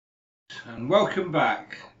and welcome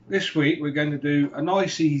back. This week we're going to do a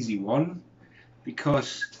nice easy one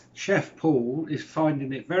because Chef Paul is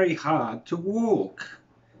finding it very hard to walk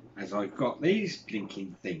as I've got these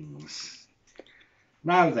blinking things.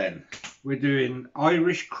 Now then, we're doing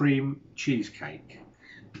Irish cream cheesecake.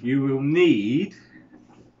 You will need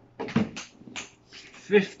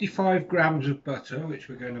 55 grams of butter, which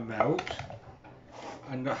we're going to melt,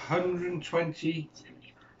 and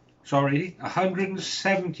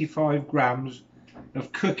 175 grams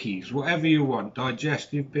of cookies, whatever you want,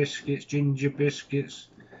 digestive biscuits, ginger biscuits,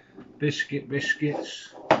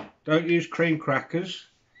 biscuits, don't use cream crackers,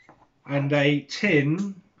 and a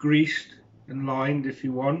tin, greased and lined if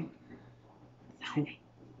you want,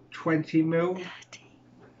 20 mil, 30.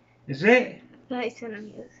 is it? 30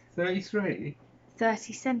 centimetres. 33?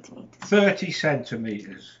 30 centimetres. 30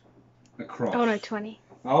 centimetres across. Oh no, 20.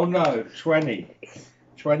 Oh no, 20.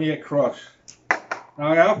 20 across.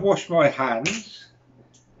 Now I have washed my hands,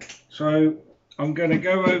 so I'm going to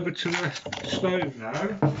go over to the stove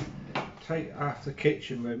now. Take half the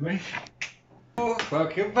kitchen with me.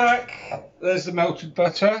 Welcome back. There's the melted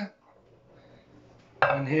butter,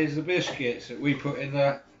 and here's the biscuits that we put in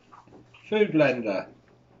the food blender.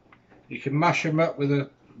 You can mash them up with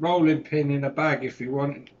a rolling pin in a bag if you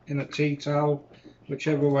want, in a tea towel,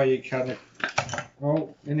 whichever way you can.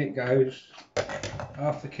 Oh, in it goes.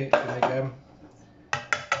 Half the kitchen again.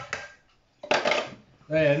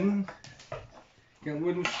 Then get a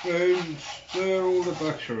wooden spoon and stir all the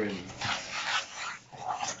butter in.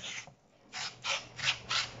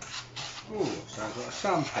 Oh, sounds like a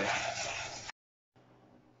sandpit.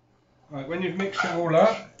 Right, when you've mixed it all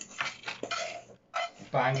up,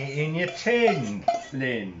 bang it in your tin,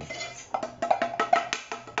 Lynn.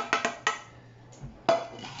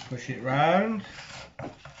 Push it round.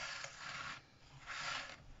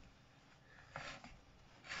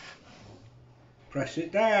 Press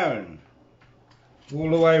it down all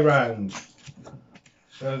the way round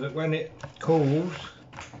so that when it cools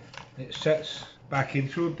it sets back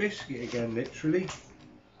into a biscuit again, literally.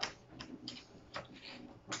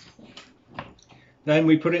 Then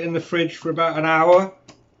we put it in the fridge for about an hour.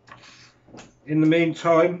 In the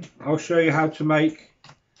meantime, I'll show you how to make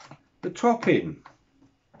the topping.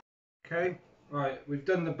 Okay, right, we've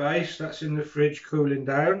done the base, that's in the fridge cooling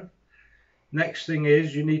down. Next thing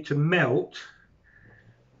is you need to melt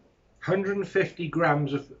 150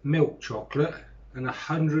 grams of milk chocolate and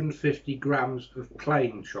 150 grams of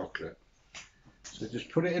plain chocolate. So just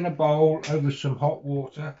put it in a bowl over some hot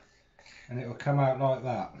water and it will come out like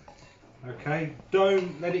that. Okay,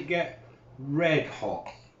 don't let it get red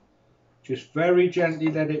hot, just very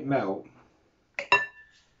gently let it melt.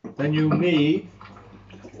 Then you'll need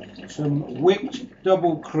some whipped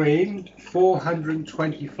double cream,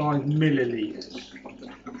 425 millilitres,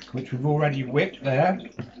 which we've already whipped there.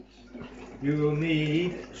 You will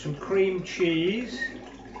need some cream cheese,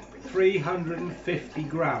 350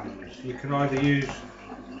 grams. You can either use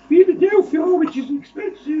Philadelphia, which is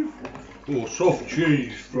expensive, or soft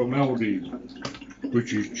cheese from Aldi,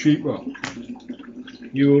 which is cheaper.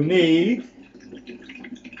 You will need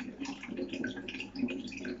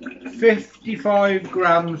 55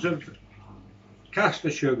 grams of caster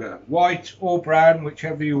sugar, white or brown,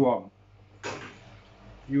 whichever you want.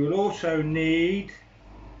 You will also need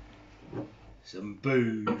some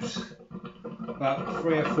booze, about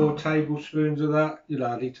 3 or 4 tablespoons of that. You'll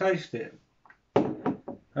hardly taste it.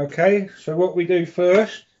 Okay, so what we do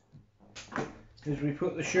first is we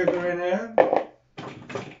put the sugar in there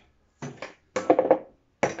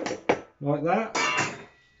like that.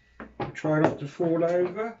 Try not to fall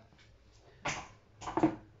over.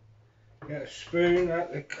 Get a spoon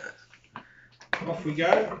out the, off we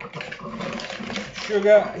go.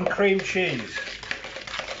 Sugar and cream cheese.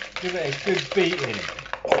 Give it a good beating.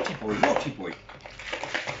 Naughty boy, naughty boy.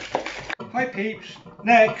 Hi peeps.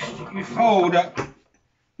 Next you fold up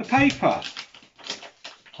the paper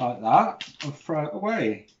like that and throw it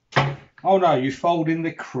away. Oh no, you fold in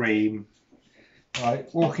the cream. Right,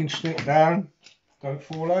 walking stick down. Don't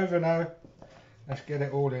fall over now. Let's get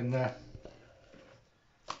it all in there.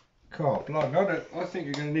 God, blimey, I think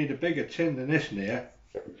you're going to need a bigger tin than this near.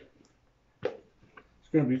 It's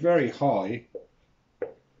going to be very high.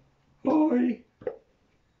 Hi.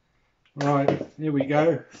 Right, here we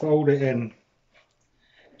go. Fold it in.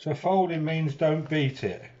 So folding means don't beat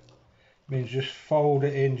it. It means just fold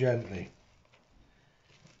it in gently.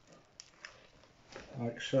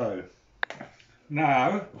 Like so.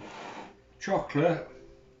 Now, chocolate,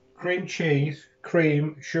 cream cheese,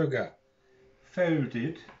 cream, sugar.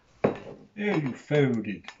 Folded. Here you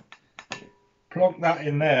folded. Plonk that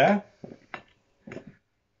in there.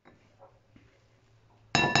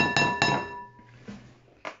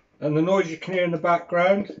 And the noise you can hear in the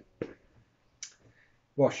background,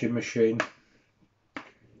 washing machine.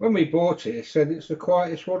 When we bought it, it said it's the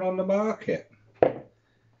quietest one on the market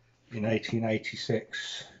in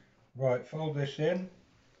 1886. Right, fold this in.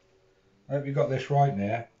 I hope you got this right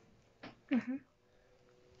there. Mm-hmm.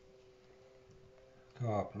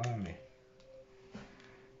 God, blimey.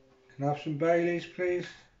 Can I have some Baileys, please,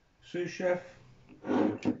 sous chef?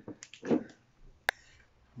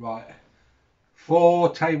 Right.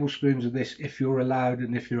 4 tablespoons of this if you're allowed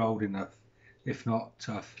and if you're old enough. If not,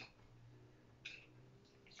 tough.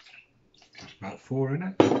 That's about 4,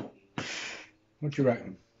 isn't it? What do you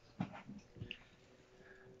reckon?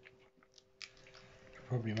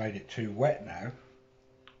 Probably made it too wet now.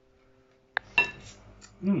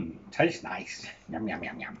 Tastes nice. Yum, yum,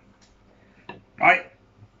 yum, yum. Right,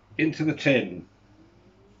 into the tin.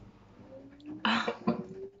 Oh.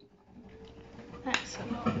 That's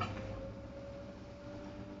a lot.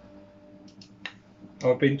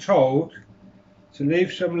 I've been told to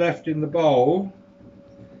leave some left in the bowl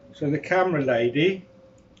so the camera lady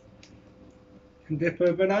can dip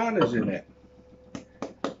her bananas in it.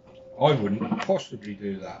 I wouldn't possibly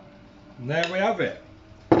do that. And there we have it.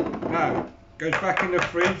 Now, goes back in the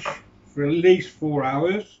fridge for at least 4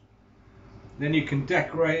 hours. Then you can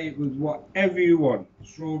decorate it with whatever you want.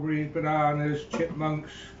 Strawberries, bananas,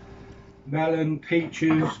 chipmunks, melon,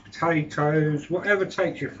 peaches, potatoes, whatever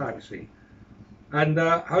takes your fancy. And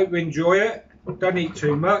hope you enjoy it. Don't eat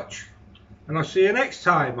too much. And I'll see you next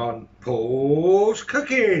time on Paul's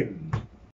Cooking.